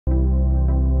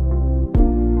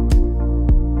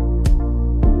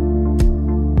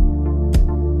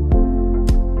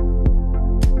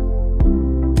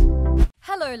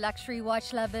Hello luxury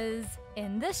watch lovers!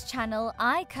 In this channel,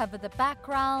 I cover the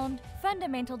background,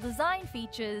 fundamental design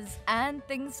features, and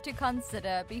things to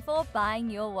consider before buying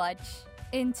your watch.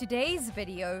 In today's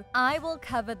video, I will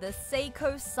cover the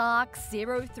Seiko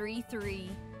SARX033.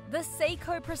 The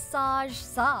Seiko Presage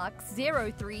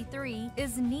SARX033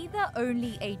 is neither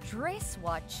only a dress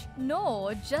watch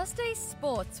nor just a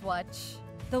sports watch.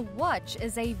 The watch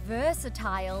is a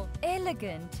versatile,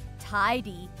 elegant,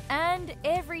 tidy, and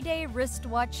everyday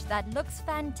wristwatch that looks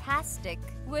fantastic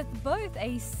with both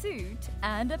a suit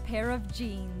and a pair of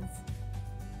jeans.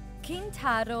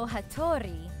 Kintaro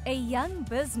Hattori, a young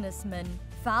businessman,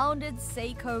 founded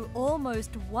Seiko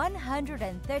almost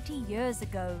 130 years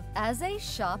ago as a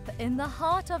shop in the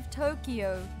heart of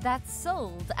Tokyo that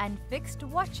sold and fixed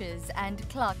watches and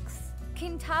clocks.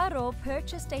 Kintaro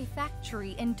purchased a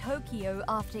factory in Tokyo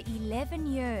after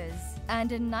 11 years,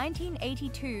 and in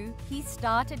 1982 he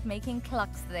started making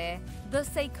clocks there. The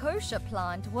Seikosha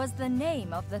plant was the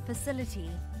name of the facility.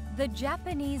 The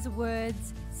Japanese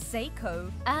words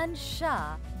Seiko and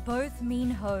Sha both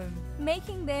mean home,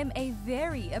 making them a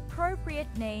very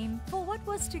appropriate name for what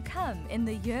was to come in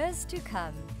the years to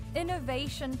come.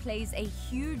 Innovation plays a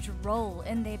huge role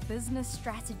in their business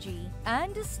strategy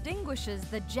and distinguishes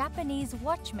the Japanese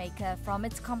watchmaker from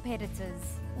its competitors.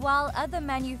 While other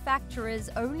manufacturers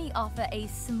only offer a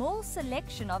small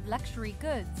selection of luxury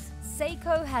goods,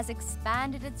 Seiko has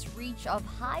expanded its reach of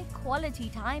high-quality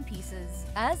timepieces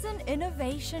as an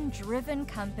innovation-driven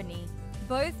company.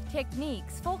 Both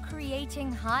techniques for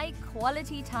creating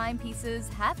high-quality timepieces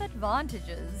have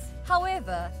advantages.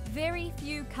 However, very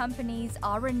few companies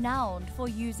are renowned for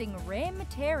using rare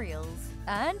materials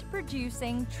and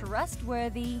producing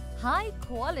trustworthy,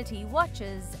 high-quality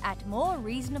watches at more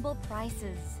reasonable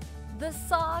prices. The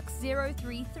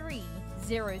SARX033,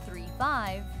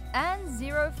 035, and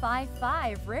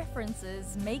 055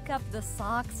 references make up the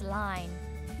SARX line.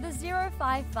 The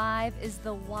 055 is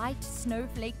the white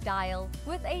snowflake dial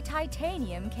with a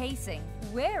titanium casing,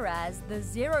 whereas the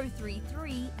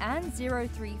 033 and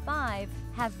 035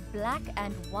 have black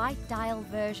and white dial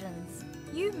versions.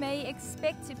 You may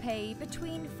expect to pay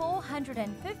between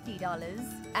 $450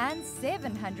 and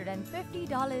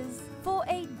 $750 for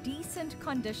a decent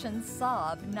condition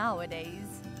Saab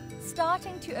nowadays.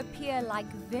 Starting to appear like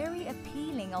very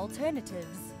appealing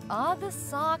alternatives are the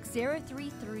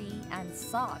SARX033 and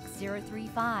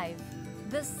SARX035.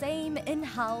 The same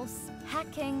in-house,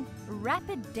 hacking,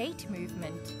 rapid date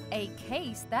movement, a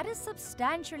case that is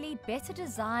substantially better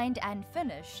designed and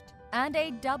finished, and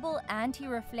a double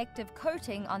anti-reflective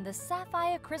coating on the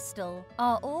sapphire crystal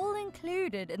are all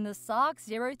included in the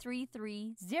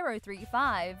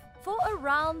SARX033-035 for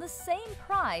around the same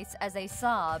price as a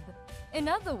Saab. In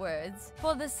other words,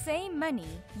 for the same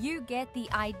money, you get the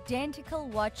identical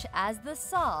watch as the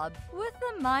Saab with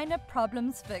the minor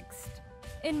problems fixed.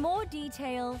 In more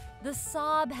detail, the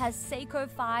Saab has Seiko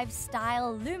 5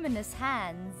 style luminous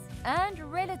hands and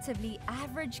relatively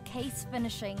average case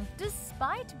finishing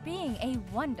despite being a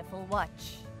wonderful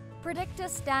watch. Predictor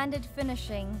standard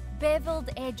finishing,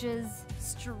 beveled edges,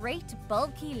 straight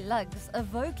bulky lugs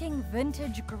evoking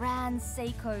vintage grand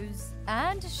Seikos,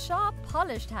 and sharp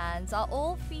polished hands are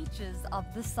all features of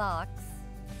the SARX.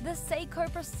 The Seiko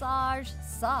Presage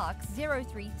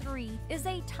SARX033 is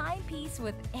a timepiece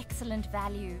with excellent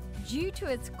value due to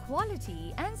its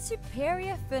quality and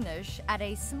superior finish at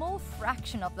a small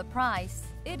fraction of the price.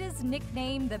 It is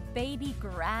nicknamed the Baby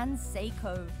Grand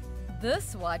Seiko.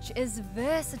 This watch is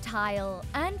versatile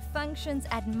and functions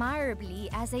admirably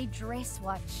as a dress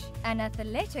watch, an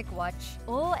athletic watch,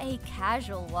 or a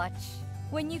casual watch.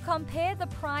 When you compare the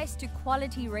price to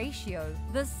quality ratio,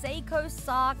 the Seiko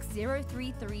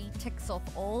SARX033 ticks off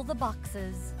all the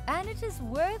boxes, and it is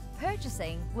worth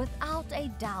purchasing without a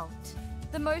doubt.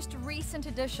 The most recent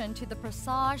addition to the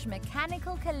Presage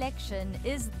mechanical collection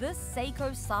is this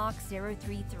Seiko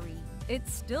SARX033. It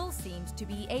still seems to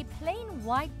be a plain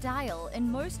white dial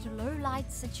in most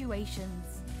low-light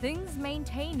situations. Things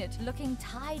maintain it looking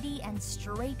tidy and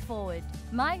straightforward.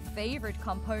 My favorite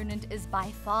component is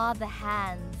by far the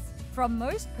hands. From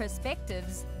most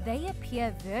perspectives, they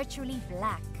appear virtually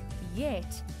black.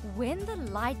 Yet, when the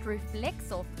light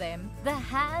reflects off them, the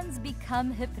hands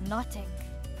become hypnotic.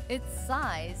 Its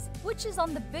size, which is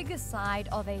on the bigger side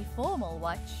of a formal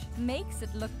watch, makes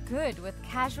it look good with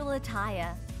casual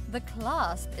attire. The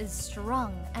clasp is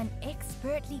strong and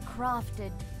expertly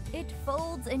crafted. It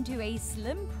folds into a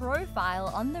slim profile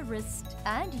on the wrist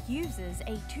and uses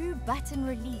a 2-button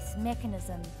release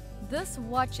mechanism. This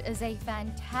watch is a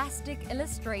fantastic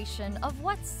illustration of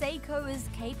what Seiko is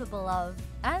capable of,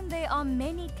 and there are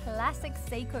many classic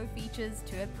Seiko features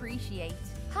to appreciate.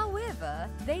 However,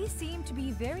 they seem to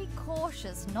be very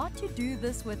cautious not to do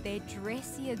this with their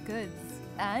dressier goods,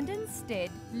 and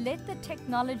instead let the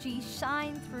technology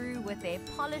shine through with their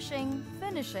polishing,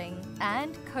 finishing,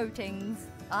 and coatings.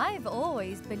 I've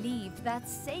always believed that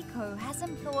Seiko has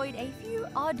employed a few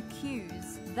odd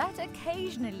cues that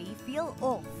occasionally feel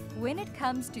off when it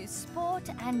comes to sport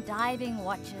and diving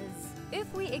watches.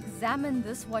 If we examine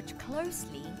this watch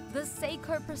closely, the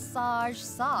Seiko Presage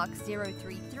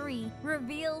SARX033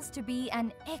 reveals to be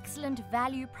an excellent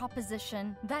value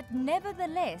proposition that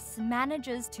nevertheless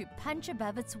manages to punch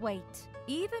above its weight.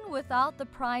 Even without the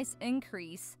price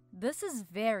increase, this is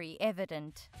very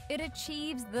evident. It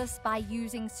achieves this by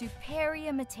using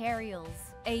superior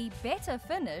materials, a better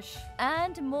finish,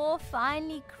 and more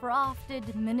finely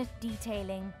crafted minute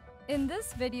detailing. In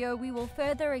this video, we will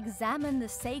further examine the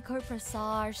Seiko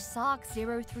Presage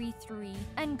SARX033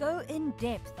 and go in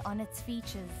depth on its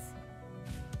features.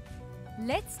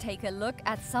 Let's take a look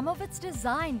at some of its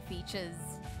design features.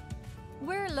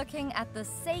 We're looking at the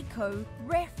Seiko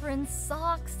reference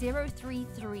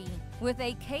SARX033 with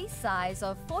a case size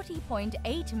of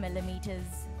 40.8mm,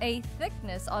 a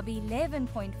thickness of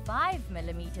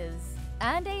 11.5mm,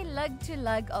 and a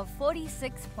lug-to-lug of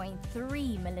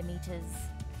 46.3mm.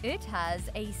 It has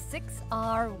a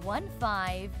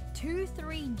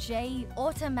 6R1523J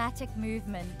automatic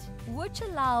movement, which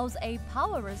allows a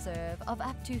power reserve of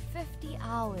up to 50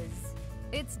 hours.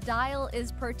 Its dial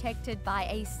is protected by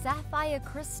a sapphire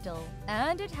crystal,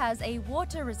 and it has a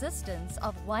water resistance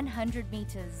of 100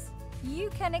 meters.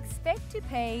 You can expect to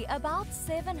pay about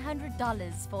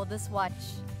 $700 for this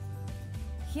watch.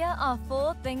 Here are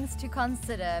 4 things to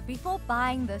consider before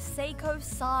buying the Seiko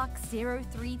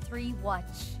SARX033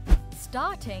 watch.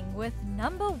 Starting with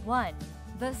number 1,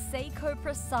 the Seiko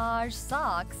Presage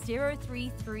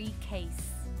SARX033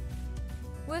 case.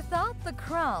 Without the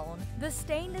crown, the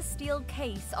stainless steel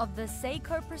case of the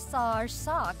Seiko Presage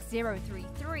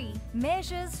SARX033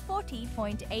 measures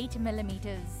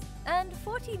 40.8mm, and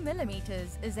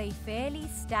 40mm is a fairly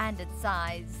standard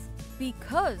size.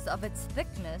 Because of its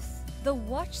thickness, the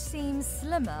watch seems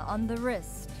slimmer on the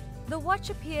wrist. The watch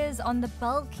appears on the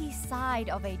bulky side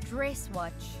of a dress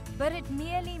watch, but it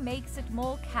merely makes it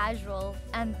more casual,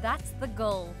 and that's the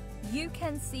goal. You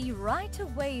can see right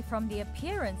away from the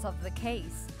appearance of the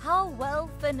case how well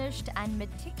finished and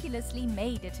meticulously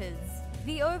made it is.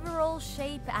 The overall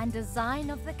shape and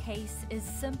design of the case is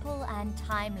simple and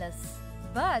timeless.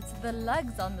 But the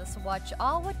lugs on this watch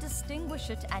are what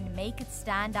distinguish it and make it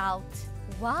stand out.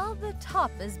 While the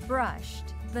top is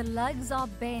brushed, the lugs are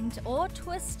bent or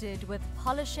twisted with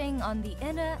polishing on the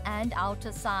inner and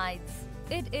outer sides.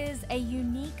 It is a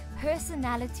unique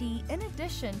personality in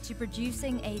addition to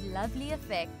producing a lovely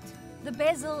effect. The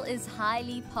bezel is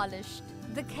highly polished.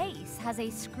 The case has a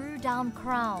screw-down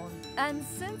crown, and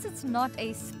since it's not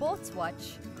a sports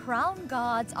watch, crown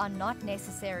guards are not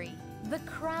necessary. The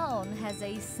crown has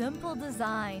a simple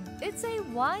design. It's a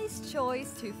wise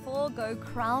choice to forego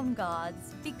crown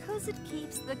guards because it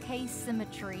keeps the case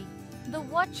symmetry. The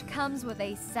watch comes with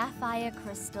a sapphire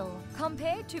crystal,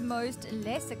 compared to most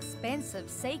less expensive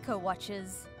Seiko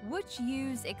watches, which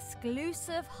use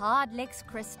exclusive hardlex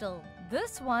crystal.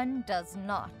 This one does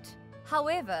not.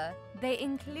 However, they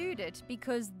include it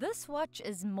because this watch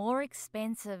is more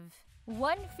expensive.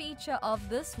 One feature of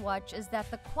this watch is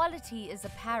that the quality is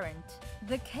apparent.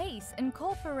 The case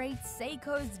incorporates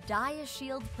Seiko's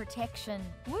DiaShield protection,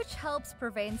 which helps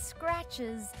prevent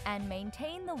scratches and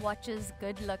maintain the watch's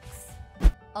good looks.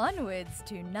 Onwards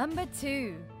to number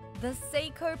 2, the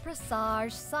Seiko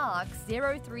Presage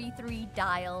SARX033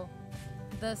 dial.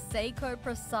 The Seiko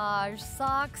Presage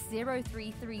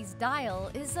SARX033's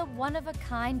dial is a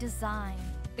one-of-a-kind design.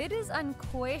 It is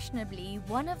unquestionably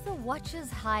one of the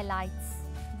watch's highlights.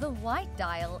 The white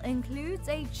dial includes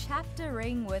a chapter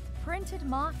ring with printed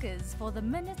markers for the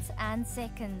minutes and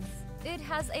seconds. It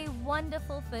has a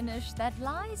wonderful finish that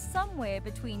lies somewhere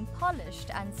between polished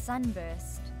and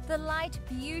sunburst. The light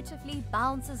beautifully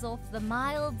bounces off the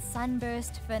mild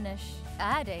sunburst finish,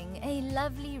 adding a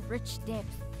lovely rich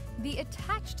depth. The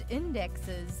attached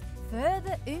indexes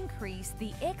further increase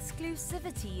the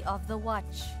exclusivity of the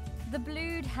watch. The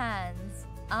blued hands,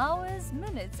 hours,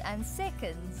 minutes, and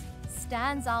seconds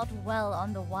stands out well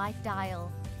on the white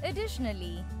dial.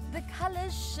 Additionally, the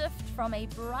colors shift from a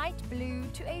bright blue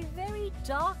to a very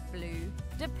dark blue,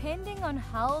 depending on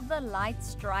how the light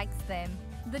strikes them.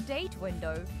 The date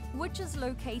window, which is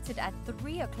located at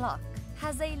 3 o'clock,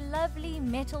 has a lovely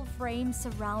metal frame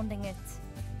surrounding it.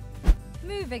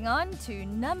 Moving on to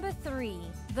number 3,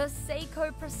 the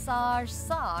Seiko Presage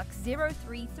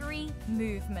SARX033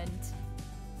 movement.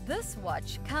 This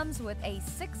watch comes with a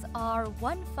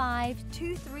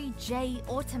 6R1523J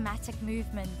automatic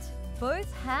movement.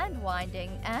 Both hand winding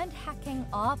and hacking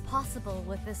are possible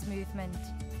with this movement.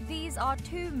 These are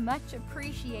two much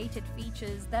appreciated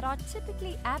features that are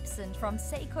typically absent from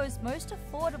Seiko's most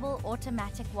affordable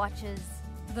automatic watches.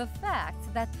 The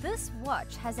fact that this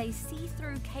watch has a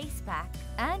see-through caseback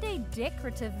and a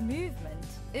decorative movement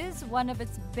is one of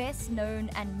its best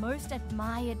known and most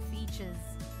admired features.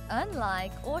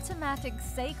 Unlike automatic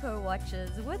Seiko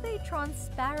watches with a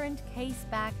transparent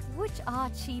caseback, which are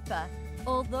cheaper,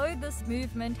 although this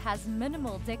movement has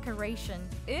minimal decoration,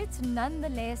 it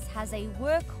nonetheless has a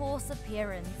workhorse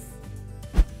appearance.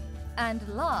 And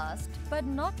last but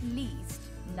not least,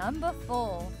 number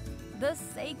 4. The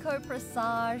Seiko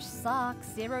Presage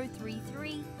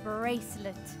SARX033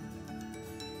 bracelet.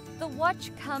 The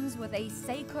watch comes with a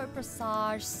Seiko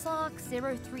Presage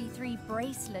SARX033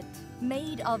 bracelet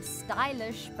made of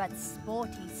stylish but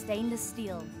sporty stainless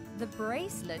steel. The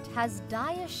bracelet has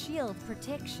dire shield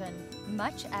protection,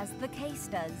 much as the case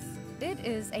does. It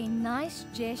is a nice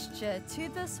gesture to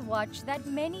this watch that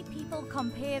many people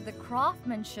compare the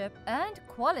craftsmanship and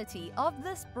quality of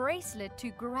this bracelet to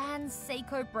grand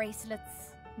Seiko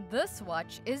bracelets. This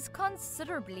watch is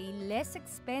considerably less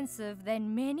expensive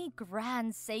than many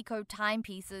grand Seiko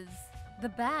timepieces. The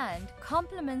band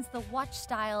complements the watch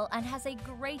style and has a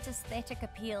great aesthetic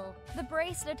appeal. The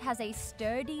bracelet has a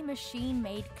sturdy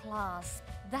machine-made clasp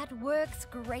that works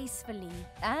gracefully,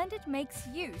 and it makes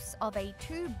use of a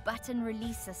 2-button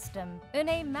release system in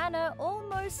a manner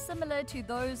almost similar to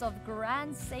those of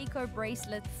grand Seiko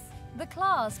bracelets. The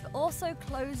clasp also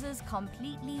closes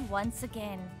completely once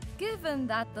again. Given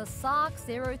that the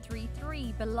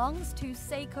SARX033 belongs to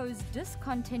Seiko's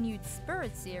discontinued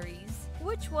Spirit series,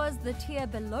 which was the tier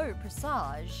below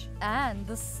Presage, and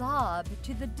the Saab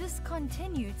to the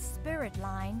discontinued Spirit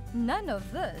line, none of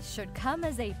this should come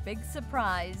as a big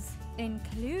surprise.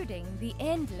 Including the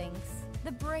end links,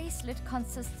 the bracelet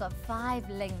consists of 5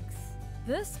 links.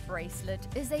 This bracelet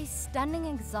is a stunning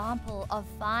example of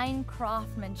fine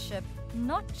craftsmanship,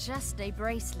 not just a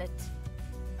bracelet.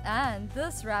 And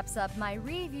this wraps up my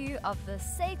review of the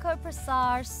Seiko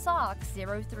Presage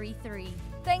SARX033.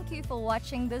 Thank you for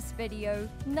watching this video.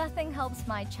 Nothing helps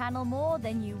my channel more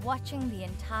than you watching the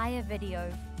entire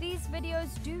video. These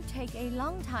videos do take a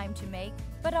long time to make,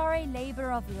 but are a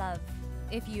labor of love.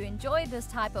 If you enjoy this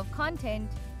type of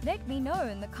content, let me know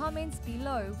in the comments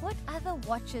below what other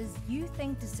watches you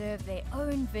think deserve their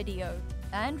own video.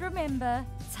 And remember,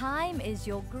 time is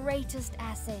your greatest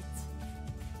asset.